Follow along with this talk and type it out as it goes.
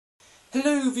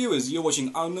Hello viewers, you're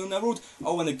watching Unknown Emerald,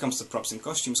 or when it comes to props and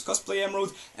costumes, Cosplay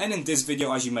Emerald, and in this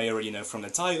video, as you may already know from the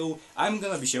title, I'm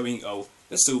gonna be showing,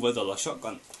 the Silver Dollar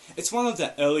Shotgun. It's one of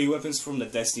the early weapons from the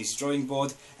Destiny's drawing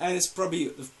board, and it's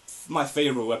probably my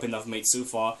favourite weapon I've made so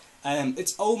far.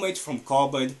 It's all made from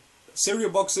cardboard,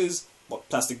 cereal boxes,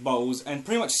 plastic bottles, and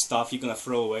pretty much stuff you're gonna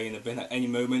throw away in the bin at any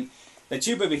moment. The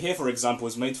tube over here, for example,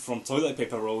 is made from toilet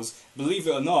paper rolls, believe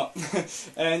it or not,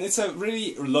 and it's a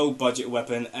really low budget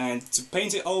weapon, and to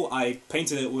paint it all, I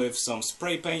painted it with some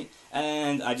spray paint,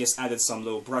 and I just added some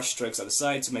little brush strokes at the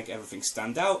side to make everything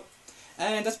stand out,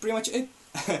 and that's pretty much it.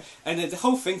 And the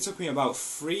whole thing took me about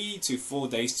 3 to 4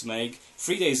 days to make,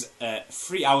 3 days,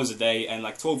 3 hours a day, and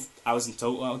like 12 hours in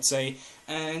total, I would say,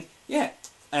 and yeah.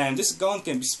 And this gun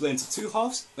can be split into two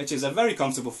halves, which is a very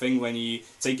comfortable thing when you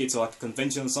take it to like a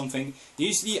convention or something.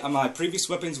 Usually my previous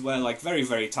weapons were like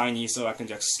very tiny, so I can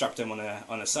just strap them on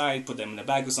a side, put them in a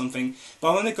bag or something.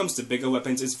 But when it comes to bigger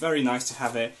weapons, it's very nice to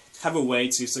have a way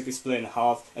to split in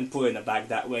half and put it in a bag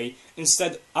that way.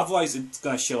 Instead, otherwise it's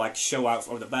gonna show out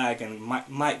of the bag and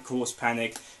might cause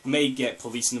panic, may get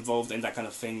police involved, and that kind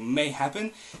of thing may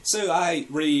happen. So I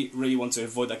really want to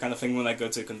avoid that kind of thing when I go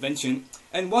to a convention.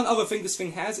 And one other thing this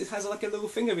thing has, it has like a little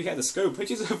thing over here, the scope,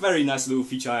 which is a very nice little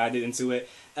feature I added into it.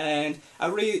 And I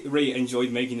really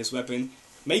enjoyed making this weapon.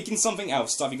 Making something out of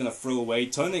stuff you're gonna throw away,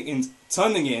 turning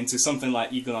it into something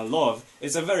like you're gonna love,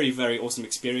 is a very awesome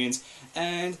experience.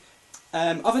 And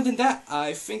other than that,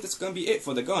 I think that's going to be it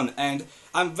for the gun, and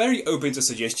I'm very open to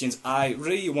suggestions. I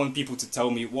really want people to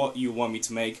tell me what you want me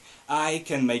to make. I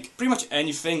can make pretty much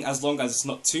anything as long as it's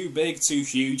not too big, too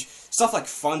huge. Stuff like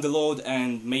Thunderlord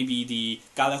and maybe the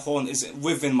Galahorn is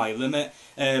within my limit,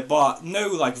 but no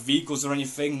like vehicles or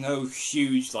anything, no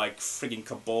huge like friggin'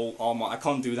 Cabal armor. I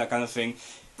can't do that kind of thing.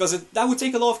 Because that would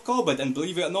take a lot of cardboard, and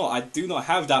believe it or not, I do not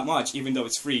have that much, even though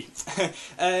it's free.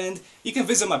 And you can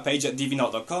visit my page at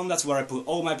dvnot.com, that's where I put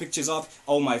all my pictures up,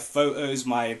 all my photos,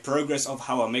 my progress of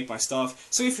how I make my stuff.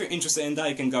 So if you're interested in that,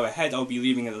 you can go ahead, I'll be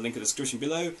leaving a link in the description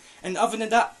below. And other than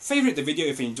that, favourite the video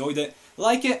if you enjoyed it,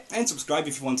 like it, and subscribe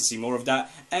if you want to see more of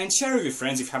that, and share it with your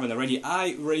friends if you haven't already.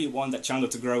 I really want that channel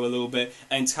to grow a little bit,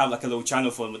 and to have like a little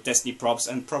channel for Destiny props,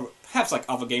 and perhaps like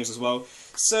other games as well.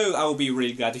 So I will be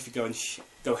really glad if you go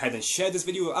ahead and share this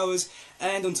video with others,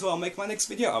 and until I make my next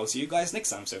video, I will see you guys next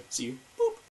time, so see you.